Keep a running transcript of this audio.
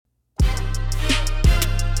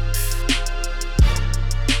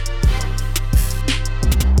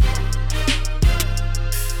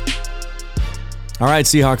All right,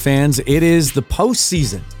 Seahawk fans, it is the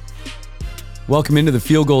postseason. Welcome into the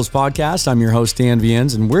Field Goals Podcast. I'm your host, Dan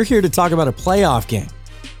Viennes, and we're here to talk about a playoff game.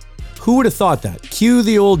 Who would have thought that? Cue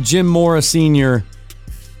the old Jim Mora Sr.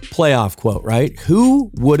 playoff quote, right?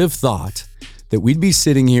 Who would have thought that we'd be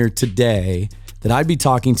sitting here today, that I'd be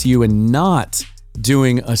talking to you and not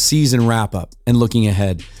doing a season wrap-up and looking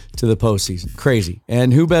ahead to the postseason? Crazy.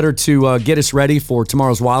 And who better to get us ready for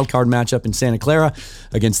tomorrow's wildcard matchup in Santa Clara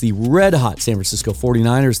against the red-hot San Francisco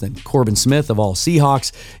 49ers than Corbin Smith of all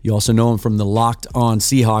Seahawks. You also know him from the Locked On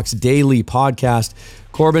Seahawks Daily podcast.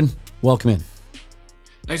 Corbin, welcome in.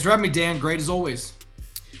 Thanks for having me, Dan. Great as always.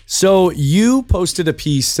 So you posted a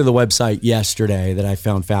piece to the website yesterday that I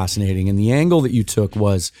found fascinating, and the angle that you took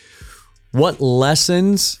was, what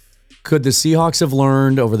lessons could the Seahawks have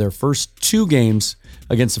learned over their first two games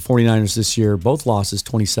against the 49ers this year? Both losses,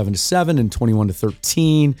 27-7 and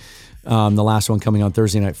 21-13. The last one coming on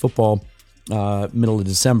Thursday Night Football, middle of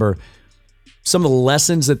December. Some of the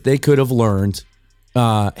lessons that they could have learned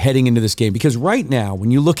heading into this game. Because right now, when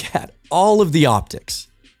you look at all of the optics,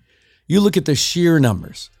 you look at the sheer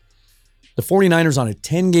numbers. The 49ers on a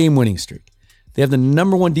 10-game winning streak. They have the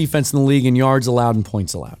number one defense in the league in yards allowed and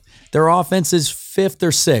points allowed. Their offense is fifth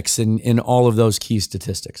or sixth in all of those key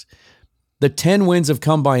statistics. The 10 wins have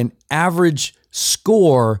come by an average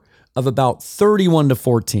score of about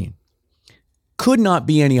 31-14. Could not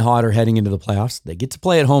be any hotter heading into the playoffs. They get to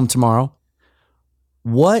play at home tomorrow.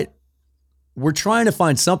 We're trying to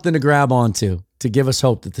find something to grab onto to give us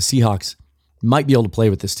hope that the Seahawks might be able to play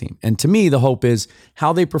with this team. And to me, the hope is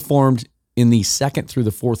how they performed in the second through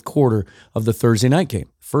the fourth quarter of the Thursday night game.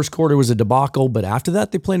 First quarter was a debacle, but after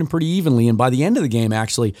that, they played them pretty evenly. And by the end of the game,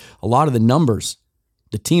 actually, a lot of the numbers,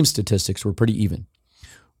 the team statistics were pretty even.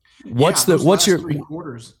 What's your three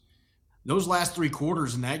quarters? Those last three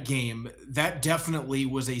quarters in that game, that definitely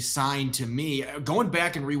was a sign to me. Going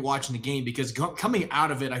back and rewatching the game, because coming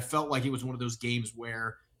out of it, I felt like it was one of those games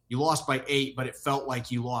where you lost by 8, but it felt like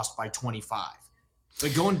you lost by 25.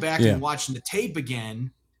 But going back and watching the tape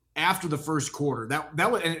again after the first quarter,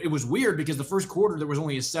 that was, and it was weird because the first quarter there was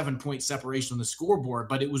only a 7-point separation on the scoreboard,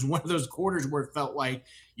 but it was one of those quarters where it felt like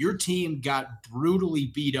your team got brutally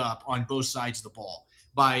beat up on both sides of the ball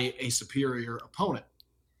by a superior opponent.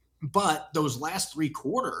 But those last three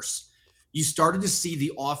quarters, you started to see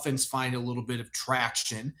the offense find a little bit of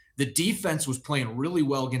traction. The defense was playing really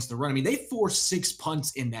well against the run. I mean, they forced 6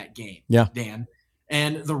 punts in that game, Dan.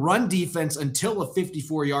 And the run defense, until a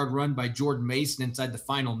 54-yard run by Jordan Mason inside the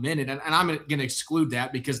final minute, and I'm going to exclude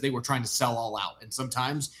that because they were trying to sell all out. And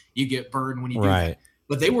sometimes you get burned when you do that.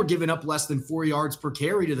 But they were giving up less than 4 yards per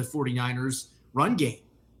carry to the 49ers run game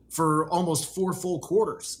for almost 4 full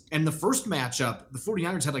quarters. And the first matchup, the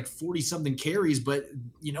 49ers had like 40-something carries, but,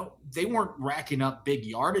 they weren't racking up big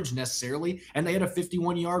yardage necessarily, and they had a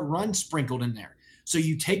 51-yard run sprinkled in there. So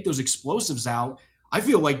you take those explosives out. I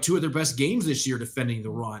feel like 2 of their best games this year defending the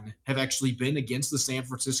run have actually been against the San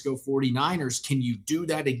Francisco 49ers. Can you do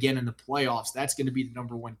that again in the playoffs? That's going to be the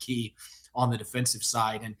number one key on the defensive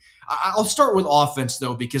side. And I'll start with offense,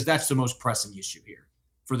 though, because that's the most pressing issue here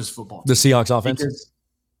for this football team. The Seahawks offense?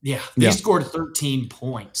 They scored 13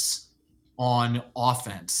 points on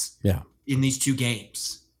offense in these 2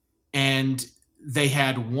 games. And they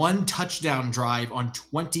had 1 touchdown drive on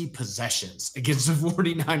 20 possessions against the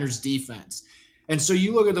 49ers defense. And so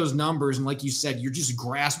you look at those numbers, and like you said, you're just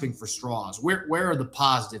grasping for straws. Where are the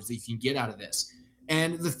positives that you can get out of this?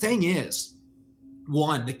 And the thing is,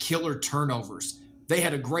 1, the killer turnovers. They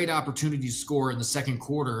had a great opportunity to score in the second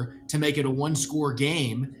quarter to make it a 1-score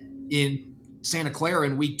game in Santa Clara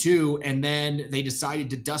in week 2, and then they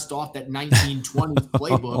decided to dust off that 1920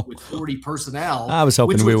 playbook with 40 personnel. I was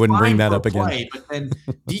hoping we wouldn't bring that up again. But then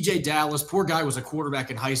DJ Dallas, poor guy, was a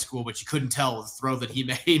quarterback in high school, but you couldn't tell the throw that he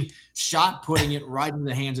made, shot putting it right in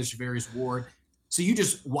the hands of Shavarius Ward. So you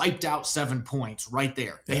just wiped out 7 points right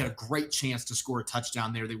there. They had a great chance to score a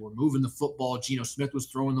touchdown there. They were moving the football. Geno Smith was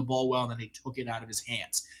throwing the ball well, and then they took it out of his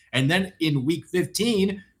hands. And then in week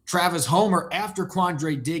 15, Travis Homer, after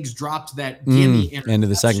Quandre Diggs dropped that gimme interception, into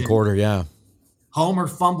the second quarter, Homer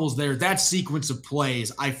fumbles there. That sequence of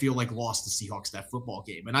plays, I feel like, lost the Seahawks that football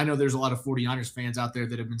game. And I know there's a lot of 49ers fans out there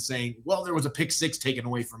that have been saying, well, there was a pick 6 taken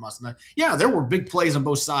away from us. And there were big plays on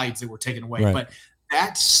both sides that were taken away. Right. But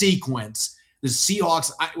that sequence, the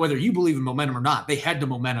Seahawks, whether you believe in momentum or not, they had the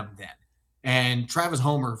momentum then. And Travis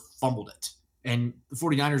Homer fumbled it. And the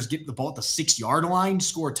 49ers get the ball at the 6-yard line,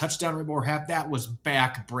 score a touchdown right before half. That was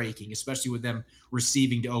back-breaking, especially with them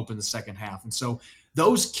receiving to open the second half. And so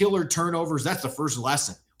those killer turnovers, that's the first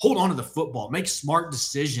lesson. Hold on to the football. Make smart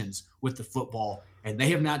decisions with the football, and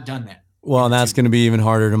they have not done that. Well, and that's going to be even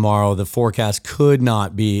harder tomorrow. The forecast could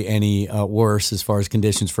not be any worse as far as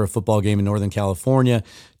conditions for a football game in Northern California.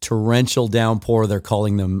 Torrential downpour. They're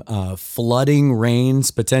calling them flooding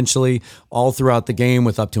rains potentially all throughout the game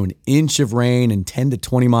with up to an inch of rain and 10 to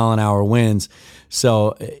 20 mile an hour winds.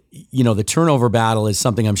 So, the turnover battle is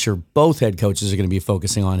something I'm sure both head coaches are going to be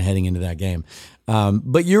focusing on heading into that game.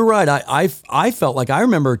 But you're right. I felt like I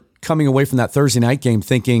remember coming away from that Thursday night game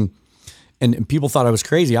thinking, and people thought I was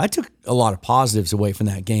crazy. I took a lot of positives away from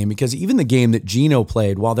that game because even the game that Geno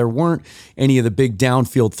played, while there weren't any of the big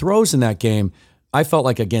downfield throws in that game, I felt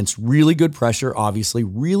like against really good pressure, obviously,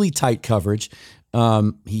 really tight coverage,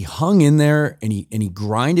 he hung in there and he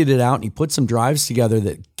grinded it out and he put some drives together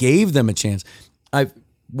that gave them a chance.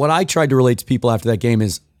 What I tried to relate to people after that game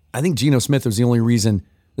is I think Geno Smith was the only reason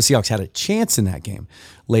the Seahawks had a chance in that game,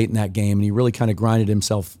 late in that game, and he really kind of grinded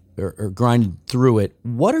himself or grinded through it.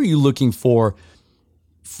 What are you looking for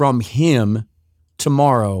from him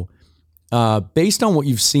tomorrow, based on what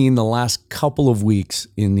you've seen the last couple of weeks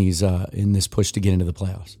in this push to get into the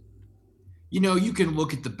playoffs? You can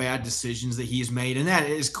look at the bad decisions that he's made, and that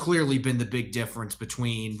has clearly been the big difference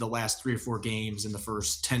between the last 3 or 4 games and the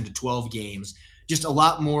first 10 to 12 games. Just a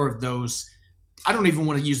lot more of those, I don't even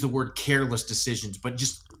want to use the word careless decisions, but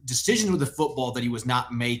just decisions with the football that he was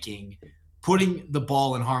not making, putting the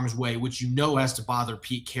ball in harm's way, which has to bother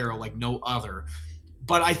Pete Carroll like no other.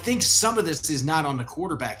 But I think some of this is not on the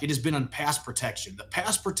quarterback. It has been on pass protection. The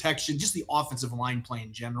pass protection, just the offensive line play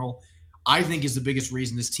in general, I think is the biggest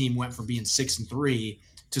reason this team went from being 6-3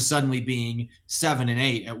 to suddenly being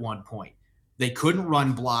 7-8 at one point. They couldn't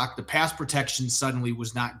run block. The pass protection suddenly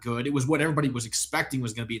was not good. It was what everybody was expecting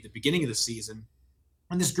was going to be at the beginning of the season.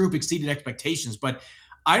 And this group exceeded expectations. But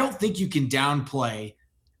I don't think you can downplay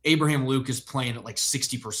Abraham Lucas playing at like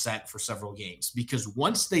 60% for several games, because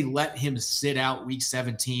once they let him sit out week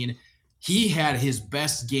 17, he had his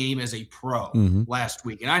best game as a pro last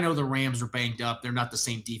week. And I know the Rams are banged up. They're not the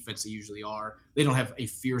same defense they usually are. They don't have a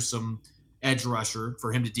fearsome edge rusher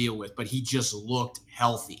for him to deal with, but he just looked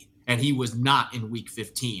healthy. And he was not in week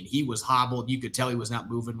 15. He was hobbled. You could tell he was not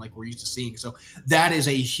moving like we're used to seeing. So that is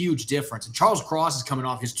a huge difference. And Charles Cross is coming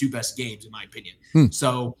off his 2 best games, in my opinion.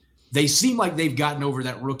 So they seem like they've gotten over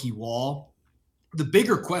that rookie wall. The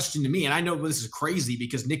bigger question to me, and I know this is crazy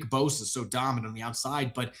because Nick Bosa is so dominant on the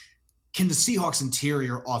outside, but can the Seahawks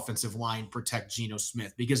interior offensive line protect Geno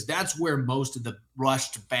Smith? Because that's where most of the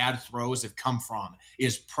rushed bad throws have come from,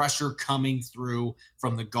 is pressure coming through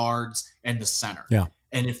from the guards and the center. Yeah.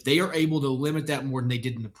 And if they are able to limit that more than they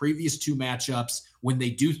did in the previous 2 matchups, when they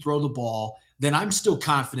do throw the ball, then I'm still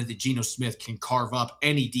confident that Geno Smith can carve up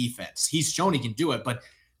any defense. He's shown he can do it, but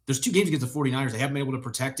there's 2 games against the 49ers. They haven't been able to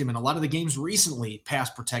protect him. And a lot of the games recently, pass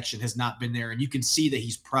protection has not been there. And you can see that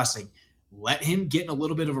he's pressing. Let him get in a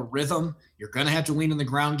little bit of a rhythm. You're going to have to lean on the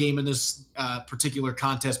ground game in this particular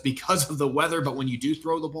contest because of the weather. But when you do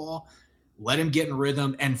throw the ball, let him get in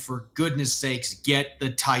rhythm. And for goodness sakes, get the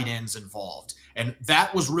tight ends involved. And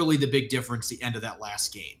that was really the big difference the end of that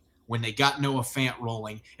last game, when they got Noah Fant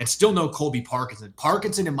rolling and still no Colby Parkinson.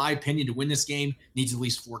 Parkinson, in my opinion, to win this game, needs at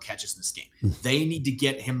least 4 catches in this game. They need to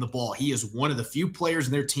get him the ball. He is one of the few players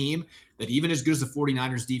in their team that, even as good as the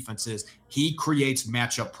 49ers defense is, he creates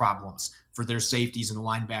matchup problems for their safeties and the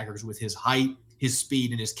linebackers with his height, his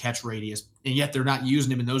speed, and his catch radius. And yet they're not using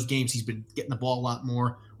him in those games. He's been getting the ball a lot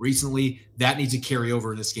more recently. That needs to carry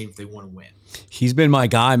over in this game if they want to win. He's been my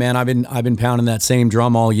guy, man. I've been pounding that same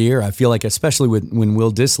drum all year. I feel like, especially when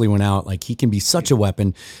Will Dissly went out, like he can be such a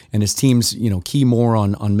weapon, and his team's key more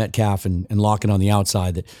on Metcalf and Lockett on the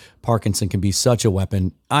outside, that Parkinson can be such a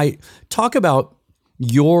weapon. I talk about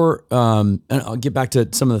your and I'll get back to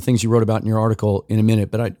some of the things you wrote about in your article in a minute,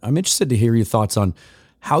 but I'm interested to hear your thoughts on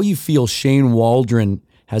how you feel Shane Waldron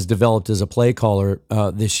has developed as a play caller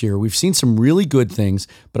this year. We've seen some really good things,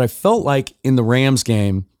 but I felt like in the Rams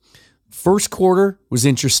game, first quarter was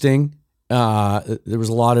interesting. There was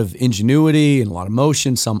a lot of ingenuity and a lot of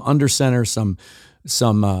motion, some under center, some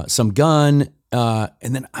gun.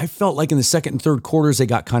 And then I felt like in the second and third quarters, they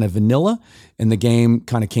got kind of vanilla and the game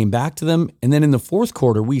kind of came back to them. And then in the fourth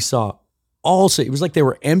quarter, we saw also, it was like they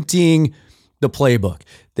were emptying the playbook.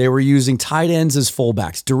 They were using tight ends as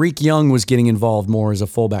fullbacks. Derek Young was getting involved more as a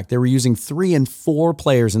fullback. They were using 3 and 4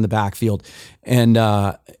 players in the backfield. And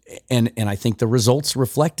I think the results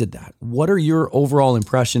reflected that. What are your overall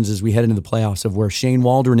impressions as we head into the playoffs of where Shane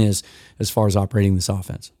Waldron is as far as operating this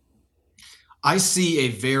offense? I see a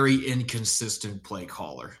very inconsistent play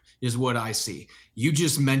caller is what I see. You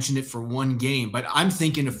just mentioned it for one game, but I'm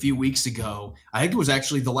thinking a few weeks ago, I think it was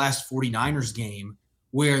actually the last 49ers game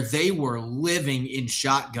where they were living in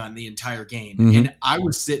shotgun the entire game. Mm-hmm. And I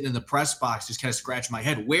was sitting in the press box, just kind of scratching my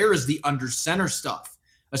head. Where is the under center stuff,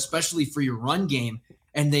 especially for your run game?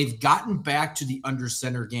 And they've gotten back to the under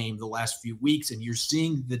center game the last few weeks, and you're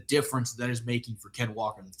seeing the difference that is making for Ken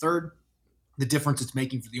Walker III, the difference it's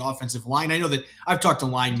making for the offensive line. I know that I've talked to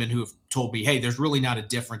linemen who have told me, hey, there's really not a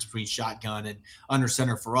difference between shotgun and under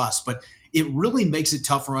center for us, but it really makes it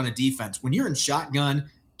tougher on a defense. When you're in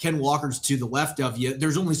shotgun, Ken Walker's to the left of you,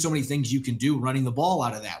 there's only so many things you can do running the ball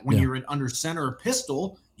out of that. When you're in under center or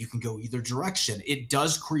pistol, you can go either direction. It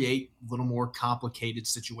does create a little more complicated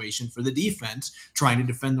situation for the defense trying to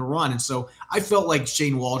defend the run. And so I felt like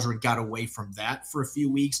Shane Waldron got away from that for a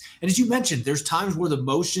few weeks. And as you mentioned, there's times where the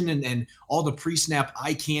motion and all the pre-snap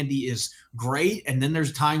eye candy is great. And then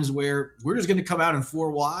there's times where we're just going to come out in 4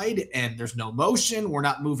 wide and there's no motion. We're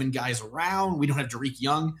not moving guys around. We don't have Derek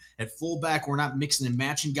Young at fullback. We're not mixing and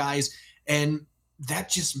matching guys. And that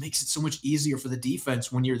just makes it so much easier for the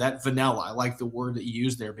defense when you're that vanilla. I like the word that you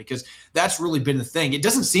used there because that's really been the thing. It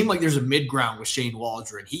doesn't seem like there's a mid-ground with Shane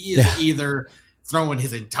Waldron. He is either throwing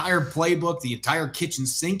his entire playbook, the entire kitchen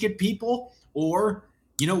sink at people, or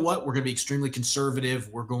you know what? We're going to be extremely conservative.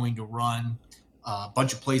 We're going to run a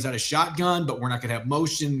bunch of plays out of shotgun, but we're not going to have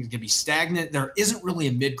motion. It's going to be stagnant. There isn't really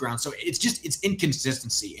a mid-ground. So it's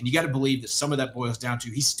inconsistency. And you got to believe that some of that boils down to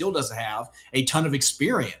he still doesn't have a ton of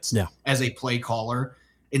experience as a play caller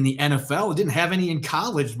in the NFL. He didn't have any in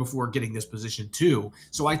college before getting this position too.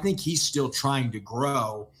 So I think he's still trying to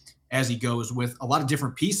grow as he goes with a lot of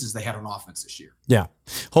different pieces they had on offense this year. Yeah.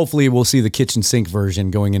 Hopefully we'll see the kitchen sink version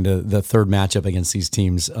going into the third matchup against these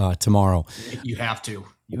teams tomorrow. You have to.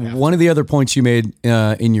 One of the other points you made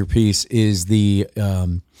in your piece is the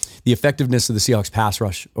effectiveness of the Seahawks pass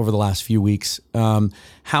rush over the last few weeks.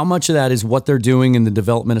 How much of that is what they're doing in the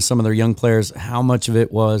development of some of their young players? How much of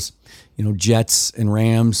it was, Jets and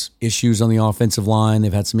Rams issues on the offensive line?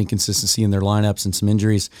 They've had some inconsistency in their lineups and some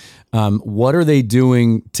injuries. What are they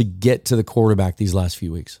doing to get to the quarterback these last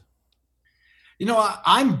few weeks?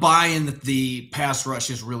 I'm buying that the pass rush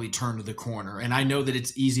has really turned to the corner, and I know that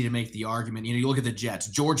it's easy to make the argument. You look at the Jets.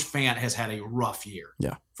 George Fant has had a rough year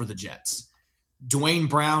for the Jets. Dwayne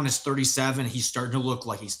Brown is 37. He's starting to look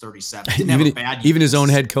like he's 37. Didn't have a bad year. Even his own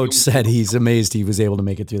head coach said he's amazed he was able to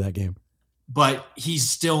make it through that game. But he's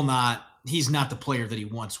still not – he's not the player that he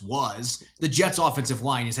once was. The Jets' offensive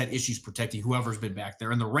line has had issues protecting whoever's been back there.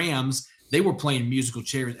 And the Rams – they were playing musical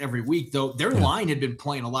chairs every week, though their line had been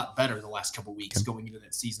playing a lot better the last couple of weeks going into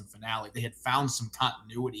that season finale. They had found some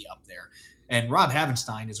continuity up there. And Rob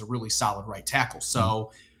Havenstein is a really solid right tackle.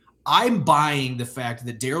 So I'm buying the fact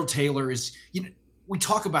that Darrell Taylor is, we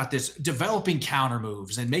talk about this, developing counter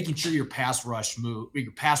moves and making sure your pass rush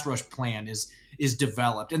plan is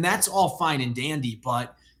developed. And that's all fine and dandy.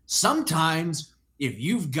 But sometimes if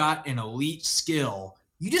you've got an elite skill,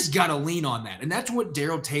 you just got to lean on that. And that's what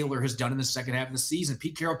Darrell Taylor has done in the second half of the season.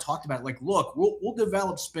 Pete Carroll talked about it, like, look, we'll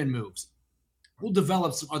develop spin moves. We'll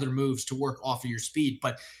develop some other moves to work off of your speed,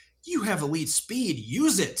 but you have elite speed,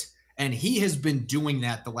 use it. And he has been doing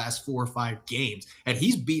that the last 4 or 5 games. And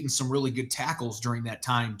he's beaten some really good tackles during that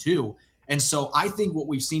time too. And so I think what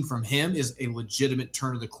we've seen from him is a legitimate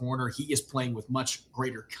turn of the corner. He is playing with much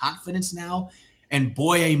greater confidence now. And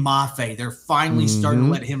Boye Mafe, they're finally starting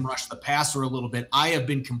to let him rush the passer a little bit. I have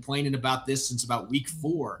been complaining about this since about week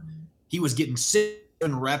 4. He was getting 7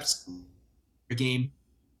 reps a game.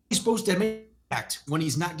 He's supposed to make impact when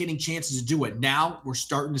he's not getting chances to do it. Now we're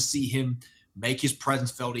starting to see him make his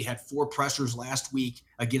presence felt. He had 4 pressures last week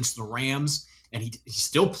against the Rams, and he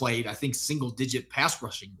still played, I think, single-digit pass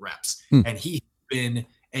rushing reps. And he's been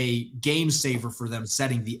a game saver for them,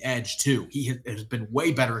 setting the edge too. He has been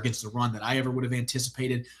way better against the run than I ever would have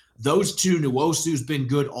anticipated. Those two, Nwosu's been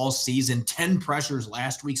good all season, 10 pressures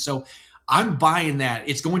last week. So I'm buying that.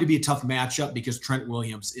 It's going to be a tough matchup because Trent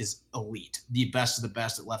Williams is elite, the best of the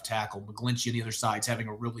best at left tackle. McGlinchey on the other side is having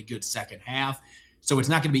a really good second half. So it's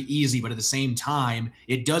not going to be easy, but at the same time,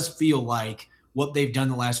 it does feel like what they've done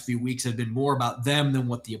the last few weeks have been more about them than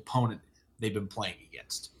what the opponent they've been playing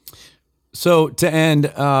against. So to end,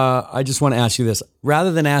 I just want to ask you this.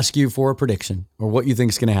 Rather than ask you for a prediction or what you think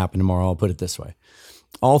is going to happen tomorrow, I'll put it this way.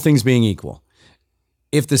 All things being equal,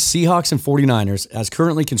 if the Seahawks and 49ers, as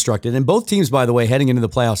currently constructed, and both teams, by the way, heading into the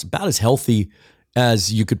playoffs, about as healthy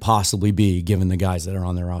as you could possibly be given the guys that are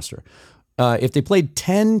on their roster, if they played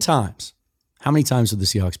 10 times, how many times would the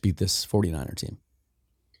Seahawks beat this 49er team?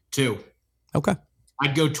 2. Okay.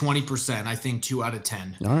 I'd go 20%. I think 2 out of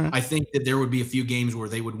 10. All right. I think that there would be a few games where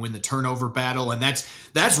they would win the turnover battle, and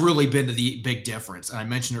that's really been the big difference. And I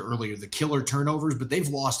mentioned it earlier, the killer turnovers, but they've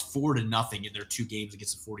lost 4-0 in their 2 games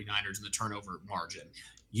against the 49ers in the turnover margin.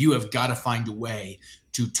 You have got to find a way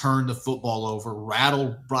to turn the football over,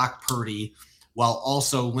 rattle Brock Purdy, while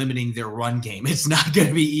also limiting their run game. It's not going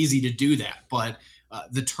to be easy to do that, but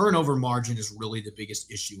the turnover margin is really the biggest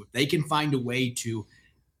issue. If they can find a way to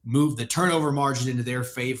move the turnover margin into their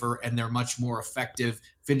favor and they're much more effective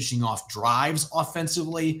finishing off drives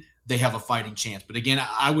offensively, they have a fighting chance. But again,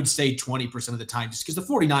 I would say 20% of the time, just because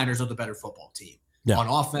the 49ers are the better football team. Yeah. On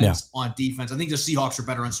offense, on defense. I think the Seahawks are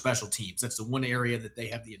better on special teams. That's the one area that they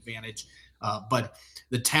have the advantage. But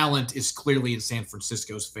the talent is clearly in San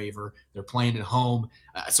Francisco's favor. They're playing at home.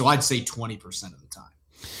 So I'd say 20% of the time.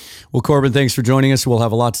 Well, Corbin, thanks for joining us. We'll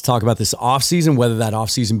have a lot to talk about this offseason, whether that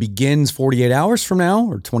offseason begins 48 hours from now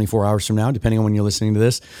or 24 hours from now, depending on when you're listening to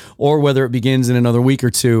this, or whether it begins in another week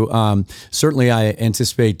or two. Certainly, I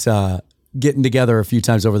anticipate getting together a few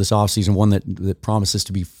times over this offseason, one that promises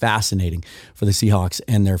to be fascinating for the Seahawks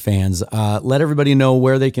and their fans. Let everybody know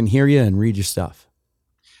where they can hear you and read your stuff.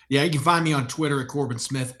 Yeah, you can find me on Twitter at Corbin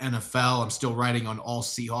Smith NFL. I'm still writing on All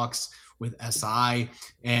Seahawks with SI,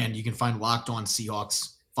 and you can find Locked On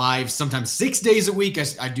Seahawks 5, sometimes 6 days a week.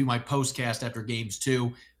 I do my postcast after games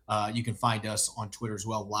too. You can find us on Twitter as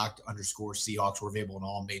well, Locked_Seahawks. We're available on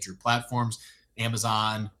all major platforms,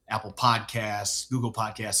 Amazon, Apple Podcasts, Google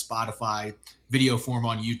Podcasts, Spotify, video form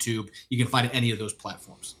on YouTube. You can find any of those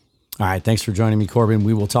platforms. All right. Thanks for joining me, Corbin.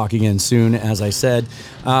 We will talk again soon, as I said.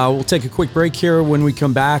 We'll take a quick break here. When we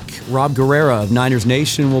come back, Rob Guerrera of Niners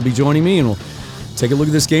Nation will be joining me, and we'll take a look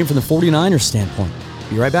at this game from the 49ers standpoint.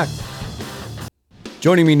 Be right back.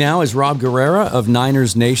 Joining me now is Rob Guerrera of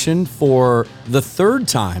Niners Nation for the third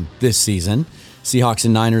time this season. Seahawks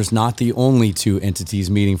and Niners, not the only two entities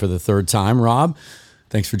meeting for the third time. Rob,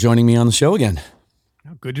 thanks for joining me on the show again.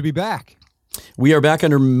 Good to be back. We are back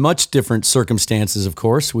under much different circumstances, of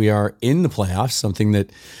course. We are in the playoffs, something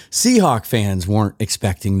that Seahawk fans weren't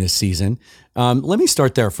expecting this season. Let me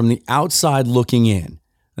start there. From the outside looking in,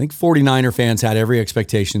 I think 49er fans had every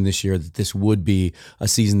expectation this year that this would be a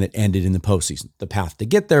season that ended in the postseason. The path to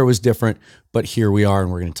get there was different, but here we are,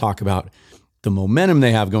 and we're going to talk about the momentum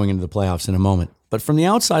they have going into the playoffs in a moment. But from the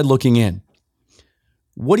outside looking in,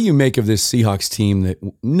 what do you make of this Seahawks team that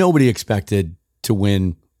nobody expected to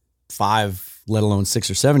win 5, let alone 6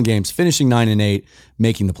 or 7 games, finishing 9-8,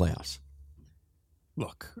 making the playoffs?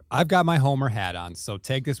 Look, I've got my Homer hat on, so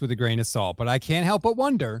take this with a grain of salt, but I can't help but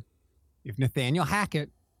wonder if Nathaniel Hackett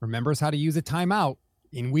remembers how to use a timeout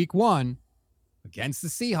in week 1 against the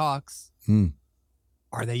Seahawks.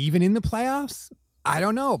 Are they even in the playoffs? I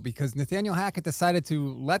don't know, because Nathaniel Hackett decided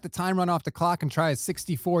to let the time run off the clock and try a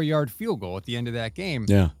 64-yard field goal at the end of that game.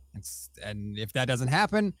 Yeah. And if that doesn't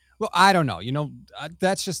happen, well, I don't know.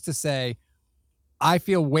 That's just to say I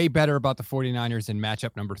feel way better about the 49ers in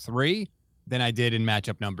matchup number 3 than I did in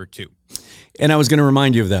matchup number 2. And I was going to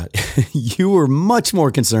remind you of that. You were much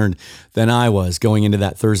more concerned than I was going into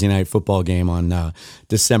that Thursday night football game on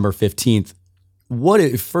December 15th.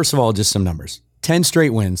 First of all, just some numbers. 10 straight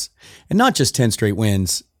wins. And not just 10 straight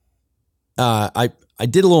wins. I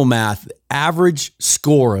did a little math. Average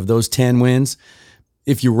score of those 10 wins,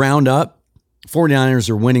 if you round up, 49ers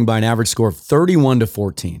are winning by an average score of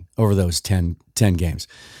 31-14 over those 10 games.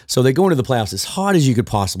 So they go into the playoffs as hot as you could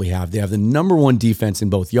possibly have. They have the number 1 defense in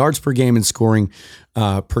both yards per game and scoring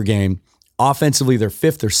per game. Offensively, they're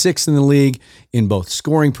 5th or 6th in the league in both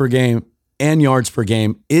scoring per game and yards per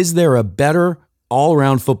game. Is there a better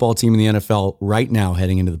all-around football team in the NFL right now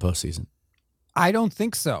heading into the postseason? I don't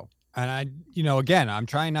think so. And again, I'm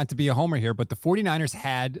trying not to be a homer here, but the 49ers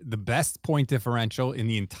had the best point differential in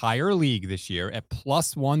the entire league this year at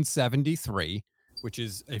plus 173, which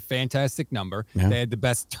is a fantastic number. Yeah. They had the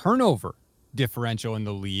best turnover differential in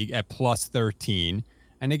the league at plus 13.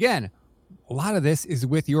 And again, a lot of this is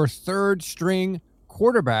with your third string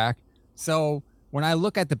quarterback. So when I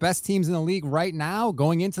look at the best teams in the league right now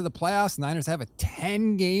going into the playoffs, Niners have a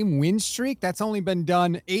 10-game win streak. That's only been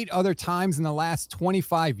done 8 other times in the last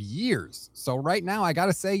 25 years. So right now, I got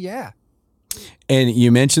to say, yeah. And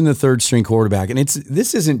you mentioned the third string quarterback, and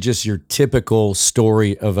this isn't just your typical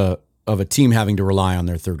story of a team having to rely on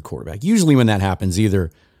their third quarterback. Usually when that happens,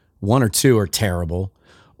 either 1 or 2 are terrible,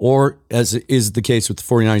 or as is the case with the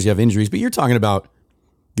 49ers, you have injuries. But you're talking about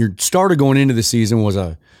your starter going into the season was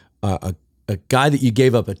a guy that you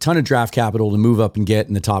gave up a ton of draft capital to move up and get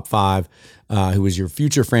in the top 5, who was your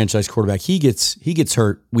future franchise quarterback. He gets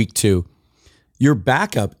hurt week 2. Your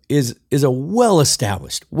backup is a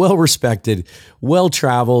well-established, well-respected,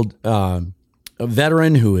 well-traveled a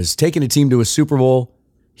veteran who has taken a team to a Super Bowl.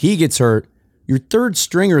 He gets hurt. Your third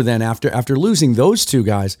stringer then after losing those two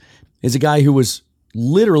guys is a guy who was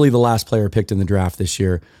literally the last player picked in the draft this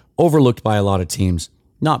year, overlooked by a lot of teams,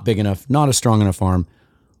 not big enough, not a strong enough arm.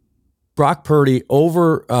 Brock Purdy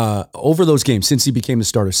over those games since he became the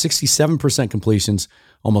starter, 67% completions,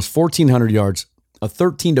 almost 1,400 yards, a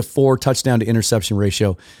 13-4 touchdown to interception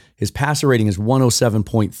ratio. His passer rating is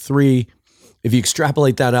 107.3. If you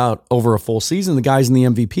extrapolate that out over a full season, the guy's in the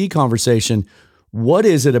MVP conversation. What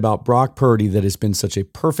is it about Brock Purdy that has been such a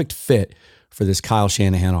perfect fit for this Kyle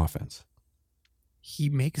Shanahan offense? He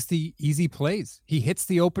makes the easy plays. He hits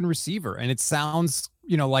the open receiver, and it sounds,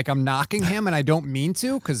 like I'm knocking him, and I don't mean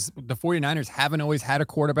to, because the 49ers haven't always had a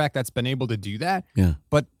quarterback that's been able to do that. Yeah.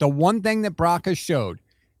 But the one thing that Brock has showed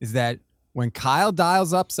is that when Kyle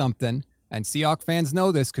dials up something, and Seahawks fans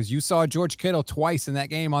know this because you saw George Kittle twice in that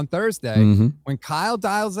game on Thursday, when Kyle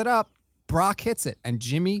dials it up, Brock hits it, and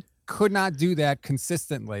Jimmy could not do that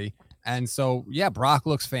consistently. And so, yeah, Brock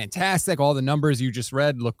looks fantastic. All the numbers you just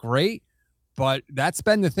read look great. But that's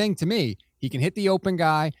been the thing to me. He can hit the open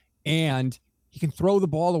guy and he can throw the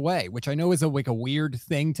ball away, which I know is a weird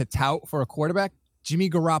thing to tout for a quarterback. Jimmy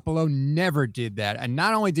Garoppolo never did that. And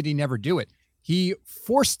not only did he never do it, he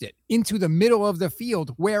forced it into the middle of the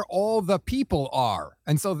field where all the people are.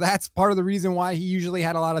 And so that's part of the reason why he usually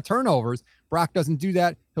had a lot of turnovers. Brock doesn't do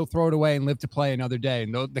that. He'll throw it away and live to play another day.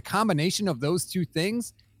 And the combination of those two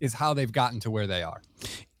things is how they've gotten to where they are.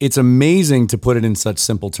 It's amazing to put it in such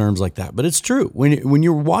simple terms like that, but it's true. When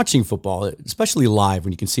you're watching football, especially live,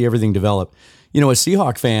 when you can see everything develop, as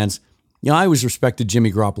Seahawks fans, I always respected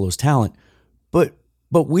Jimmy Garoppolo's talent, but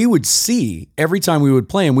we would see every time we would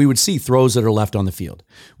play him, we would see throws that are left on the field.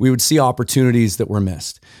 We would see opportunities that were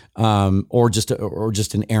missed, or just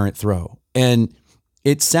an errant throw. And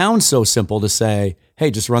it sounds so simple to say, hey,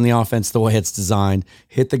 just run the offense the way it's designed,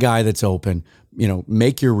 hit the guy that's open,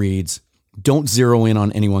 make your reads. Don't zero in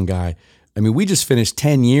on any one guy. I mean, we just finished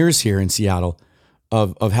 10 years here in Seattle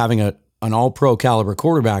of having an all-pro caliber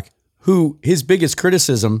quarterback who his biggest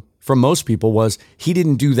criticism from most people was he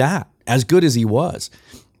didn't do that as good as he was.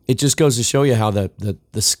 It just goes to show you how the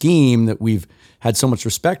scheme that we've had so much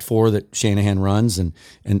respect for that Shanahan runs and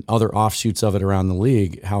other offshoots of it around the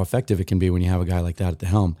league, how effective it can be when you have a guy like that at the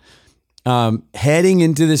helm. Heading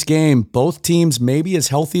into this game, both teams maybe as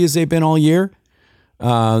healthy as they've been all year.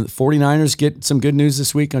 49ers get some good news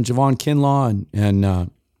this week on Javon Kinlaw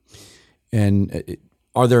and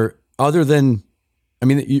are there, other than,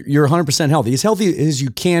 you're 100% healthy, as healthy as you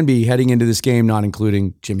can be heading into this game, not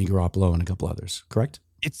including Jimmy Garoppolo and a couple others, correct?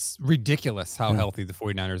 It's ridiculous how healthy the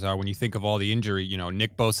 49ers are when you think of all the injury.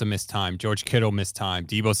 Nick Bosa missed time, George Kittle missed time,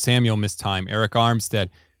 Deebo Samuel missed time, Eric Armstead.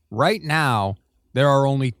 Right now, there are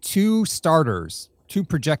only two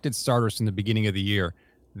projected starters from the beginning of the year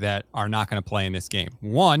that are not going to play in this game.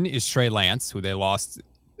 One is Trey Lance, who they lost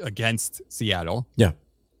against Seattle. Yeah.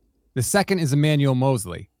 The second is Emmanuel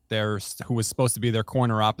Mosley, who was supposed to be their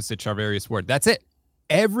corner opposite Charvarius Ward. That's it.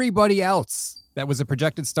 Everybody else that was a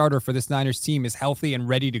projected starter for this Niners team is healthy and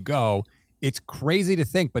ready to go. It's crazy to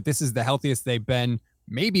think, but this is the healthiest they've been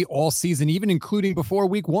maybe all season, even including before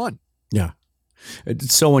week 1. Yeah.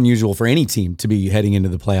 It's so unusual for any team to be heading into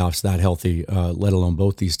the playoffs that healthy, let alone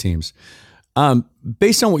both these teams.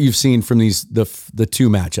 Based on what you've seen from the two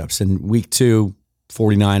matchups in week 2,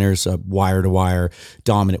 49ers, wire to wire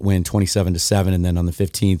dominant win, 27-7. And then on the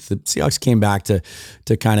 15th, the Seahawks came back to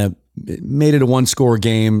kind of made it a 1-score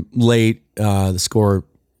game late. The score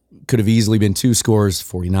could have easily been 2 scores.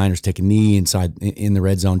 49ers take a knee inside in the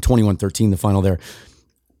red zone, 21-13, the final there.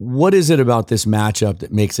 What is it about this matchup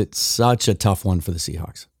that makes it such a tough one for the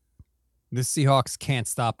Seahawks? The Seahawks can't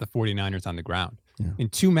stop the 49ers on the ground. Yeah. In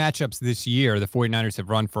 2 matchups this year, the 49ers have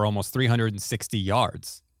run for almost 360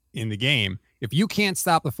 yards in the game. If you can't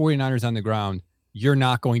stop the 49ers on the ground, you're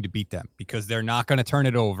not going to beat them because they're not going to turn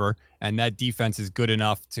it over, and that defense is good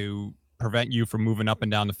enough to prevent you from moving up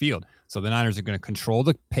and down the field. So the Niners are going to control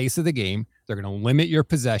the pace of the game. They're going to limit your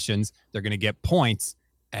possessions. They're going to get points,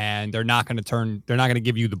 and they're not going to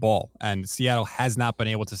give you the ball. And Seattle has not been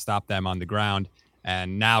able to stop them on the ground.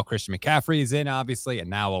 And now Christian McCaffrey is in, obviously, and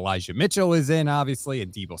now Elijah Mitchell is in, obviously,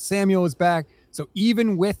 and Deebo Samuel is back. So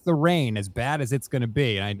even with the rain, as bad as it's going to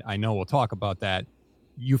be, and I know we'll talk about that,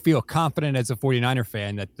 you feel confident as a 49er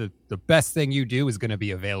fan that the best thing you do is going to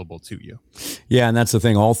be available to you. Yeah, and that's the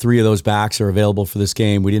thing. All 3 of those backs are available for this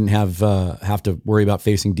game. We didn't have to worry about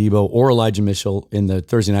facing Deebo or Elijah Mitchell in the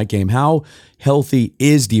Thursday night game. How healthy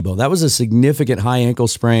is Deebo? That was a significant high ankle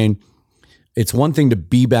sprain. It's one thing to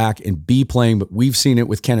be back and be playing, but we've seen it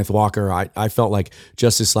with Kenneth Walker. I felt like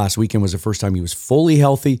just this last weekend was the first time he was fully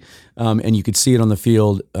healthy, and you could see it on the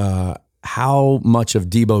field. How much of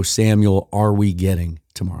Deebo Samuel are we getting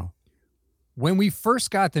tomorrow? When we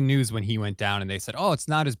first got the news when he went down and they said, oh, it's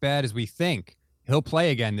not as bad as we think, he'll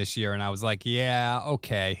play again this year. And I was like, yeah,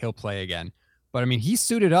 okay, he'll play again. But I mean, he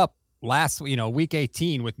suited up week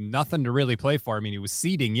 18 with nothing to really play for. I mean, he was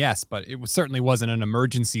seeding, yes, but it certainly wasn't an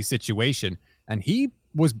emergency situation. And he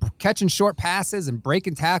was catching short passes and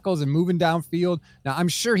breaking tackles and moving downfield. Now, I'm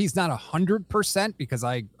sure he's not 100% because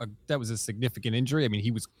that was a significant injury. I mean,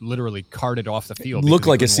 he was literally carted off the field. It looked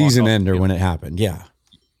like a season ender when it happened. Yeah.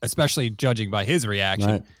 Especially judging by his reaction.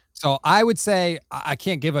 Right. So I would say I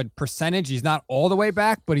can't give a percentage. He's not all the way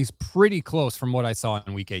back, but he's pretty close from what I saw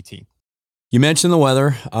in week 18. You mentioned the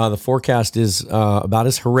weather. The forecast is about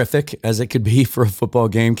as horrific as it could be for a football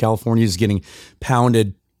game. California is getting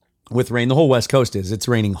pounded with rain. The whole West Coast is. It's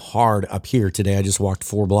raining hard up here today. I just walked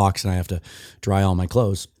 4 blocks and I have to dry all my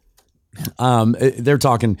clothes. They're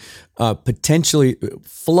talking potentially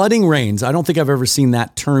flooding rains. I don't think I've ever seen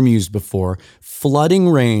that term used before. Flooding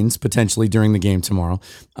rains potentially during the game tomorrow.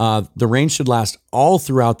 The rain should last all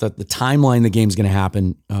throughout the timeline the game's going to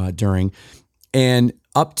happen during, and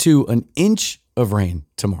up to an inch of rain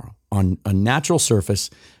tomorrow on a natural surface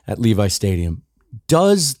at Levi Stadium.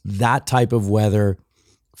 Does that type of weather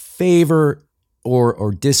favor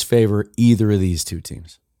or disfavor either of these two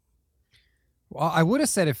teams? Well, I would have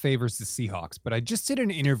said it favors the Seahawks, but I just did an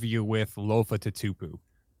interview with Lofa Tatupu,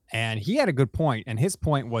 and he had a good point. And his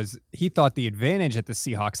point was he thought the advantage that the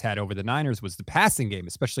Seahawks had over the Niners was the passing game,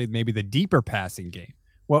 especially maybe the deeper passing game.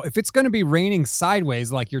 Well, if it's going to be raining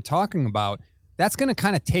sideways like you're talking about, that's going to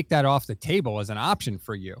kind of take that off the table as an option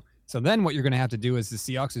for you. So then what you're going to have to do as the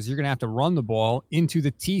Seahawks is you're going to have to run the ball into the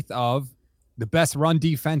teeth of the best run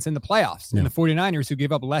defense in the playoffs, and the 49ers, who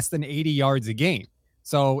give up less than 80 yards a game.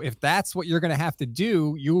 So if that's what you're going to have to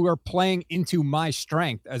do, you are playing into my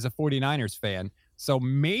strength as a 49ers fan. So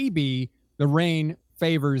maybe the rain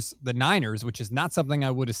favors the Niners, which is not something I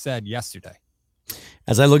would have said yesterday.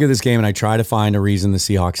 As I look at this game and I try to find a reason the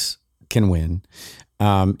Seahawks can win,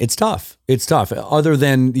 it's tough. It's tough. Other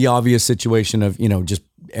than the obvious situation of, just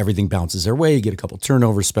everything bounces their way. You get a couple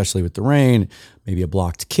turnovers, especially with the rain, maybe a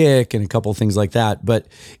blocked kick and a couple of things like that. But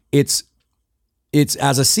it's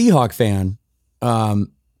as a Seahawk fan,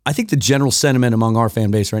 I think the general sentiment among our fan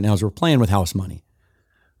base right now is we're playing with house money,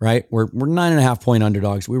 right? We're 9.5 point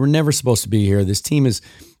underdogs. We were never supposed to be here. This team has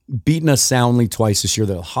beaten us soundly twice this year.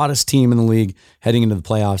 They're the hottest team in the league heading into the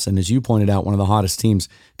playoffs. And as you pointed out, one of the hottest teams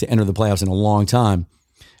to enter the playoffs in a long time.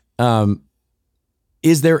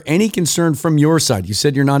 Is there any concern from your side? You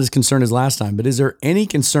said you're not as concerned as last time, but is there any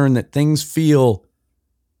concern that things feel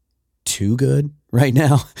too good right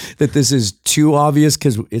now, that this is too obvious?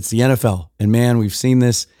 Because it's the NFL. And man, we've seen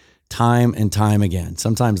this time and time again.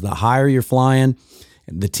 Sometimes the higher you're flying,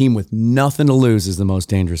 the team with nothing to lose is the most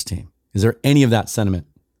dangerous team. Is there any of that sentiment?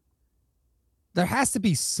 There has to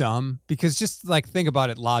be some, because just think about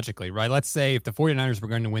it logically, right? Let's say if the 49ers were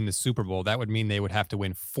going to win the Super Bowl, that would mean they would have to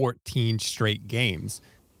win 14 straight games.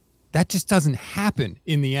 That just doesn't happen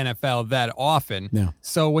in the NFL that often. Yeah.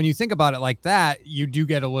 So when you think about it like that, you do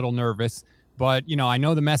get a little nervous. But, I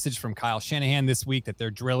know the message from Kyle Shanahan this week that they're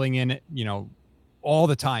drilling in it, all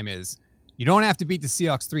the time is you don't have to beat the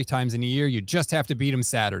Seahawks 3 times in a year. You just have to beat them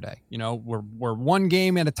Saturday. We're one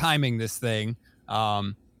game at a timing this thing.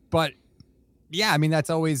 But yeah, I mean, that's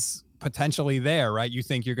always potentially there, right? You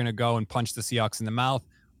think you're going to go and punch the Seahawks in the mouth.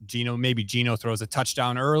 Maybe Geno throws a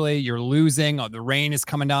touchdown early. You're losing. Oh, the rain is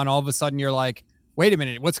coming down. All of a sudden you're like, wait a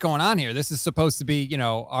minute, what's going on here? This is supposed to be,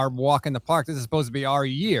 our walk in the park. This is supposed to be our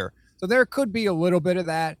year. So there could be a little bit of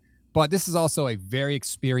that, but this is also a very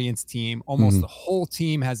experienced team. Almost the whole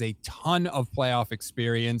team has a ton of playoff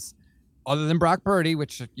experience, other than Brock Purdy,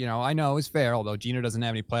 which, I know is fair, although Geno doesn't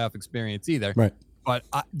have any playoff experience either. Right. But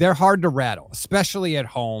they're hard to rattle, especially at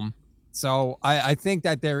home. So I think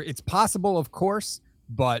that it's possible, of course,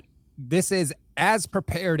 but this is as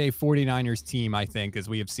prepared a 49ers team, I think, as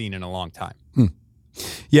we have seen in a long time.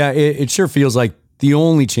 Yeah, it sure feels like the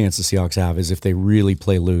only chance the Seahawks have is if they really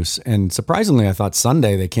play loose. And surprisingly, I thought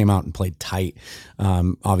Sunday they came out and played tight.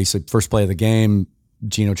 Obviously, first play of the game,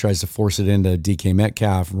 Geno tries to force it into DK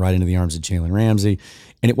Metcalf right into the arms of Jalen Ramsey.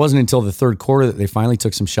 And it wasn't until the third quarter that they finally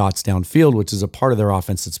took some shots downfield, which is a part of their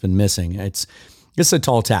offense that's been missing. It's a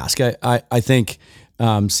tall task. I think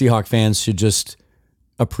Seahawk fans should just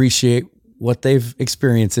appreciate what they've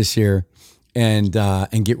experienced this year and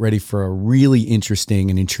get ready for a really interesting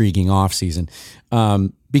and intriguing offseason.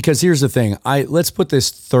 Because here's the thing. Let's put this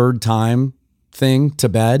third time thing to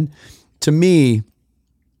bed. to me,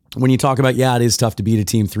 when you talk about, it is tough to beat a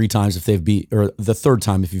team 3 times if they've beat, or the 3rd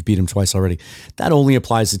time if you've beat them twice already. That only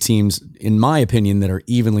applies to teams, in my opinion, that are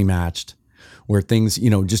evenly matched, where things,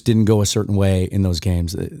 just didn't go a certain way in those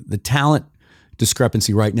games. The talent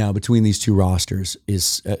discrepancy right now between these two rosters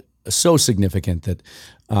is so significant that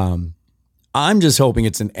I'm just hoping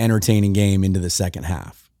it's an entertaining game into the second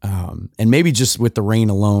half. And maybe just with the rain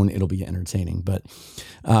alone, it'll be entertaining. But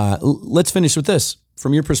let's finish with this.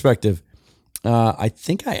 From your perspective, I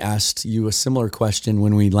think I asked you a similar question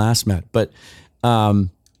when we last met, but what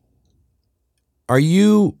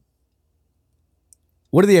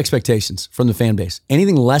are the expectations from the fan base?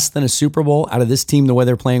 Anything less than a Super Bowl out of this team, the way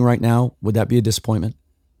they're playing right now, would that be a disappointment?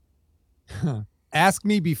 Ask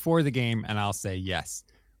me before the game and I'll say yes.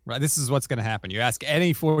 Right. This is what's going to happen. You ask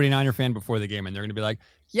any 49er fan before the game and they're going to be like,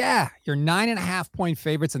 yeah, you're 9.5-point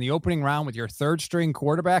favorites in the opening round with your 3rd string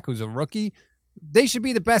quarterback who's a rookie. They should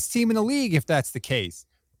be the best team in the league if that's the case.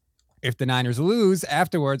 If the Niners lose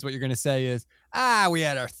afterwards, what you're going to say is, we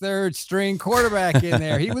had our 3rd string quarterback in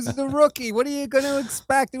there. He was the rookie. What are you going to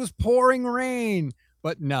expect? It was pouring rain.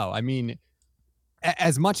 But no, I mean,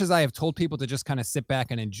 as much as I have told people to just kind of sit back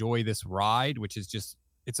and enjoy this ride, which is just,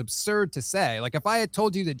 it's absurd to say. Like if I had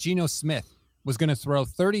told you that Geno Smith was going to throw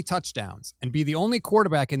 30 touchdowns and be the only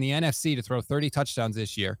quarterback in the NFC to throw 30 touchdowns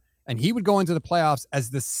this year, and he would go into the playoffs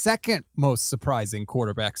as the 2nd most surprising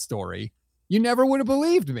quarterback story, you never would have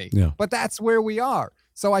believed me. Yeah. But that's where we are.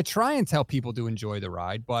 So I try and tell people to enjoy the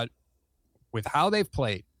ride, but with how they've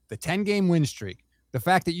played, the 10-game win streak, the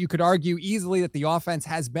fact that you could argue easily that the offense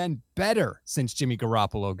has been better since Jimmy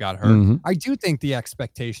Garoppolo got hurt, I do think the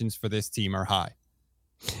expectations for this team are high.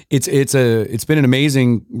 It's been an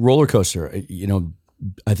amazing roller coaster.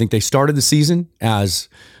 I think they started the season as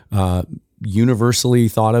universally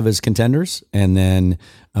thought of as contenders, and then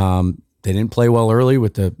they didn't play well early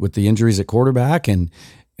with the injuries at quarterback, and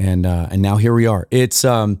now here we are. It's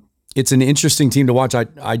an interesting team to watch.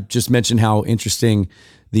 I just mentioned how interesting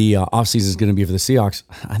the offseason is going to be for the Seahawks.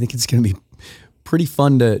 I think it's going to be pretty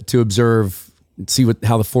fun to observe, see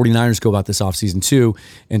how the 49ers go about this offseason too.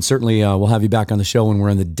 And certainly we'll have you back on the show when we're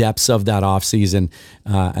in the depths of that offseason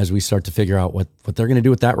as we start to figure out what they're going to do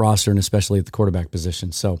with that roster, and especially at the quarterback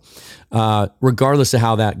position. So regardless of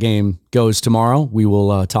how that game goes tomorrow, we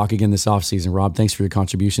will talk again this offseason. Rob, thanks for your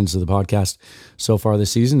contributions to the podcast so far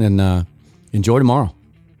this season, and enjoy tomorrow.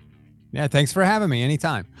 Yeah, thanks for having me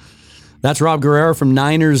anytime. That's Rob Guerrero from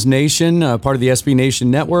Niners Nation, part of the SB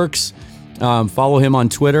Nation Networks. Follow him on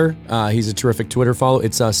Twitter. He's a terrific Twitter follow.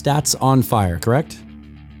 It's Stats on Fire, correct?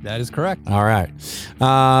 That is correct. All right.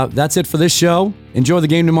 That's it for this show. Enjoy the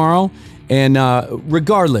game tomorrow. And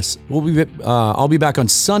regardless, I'll be back on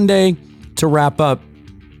Sunday to wrap up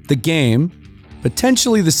the game,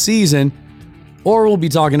 potentially the season, or we'll be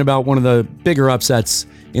talking about one of the bigger upsets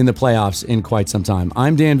in the playoffs in quite some time.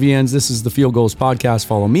 I'm Dan Viens. This is the Field Goals Podcast.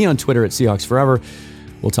 Follow me on Twitter at Seahawks Forever.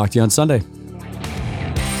 We'll talk to you on Sunday.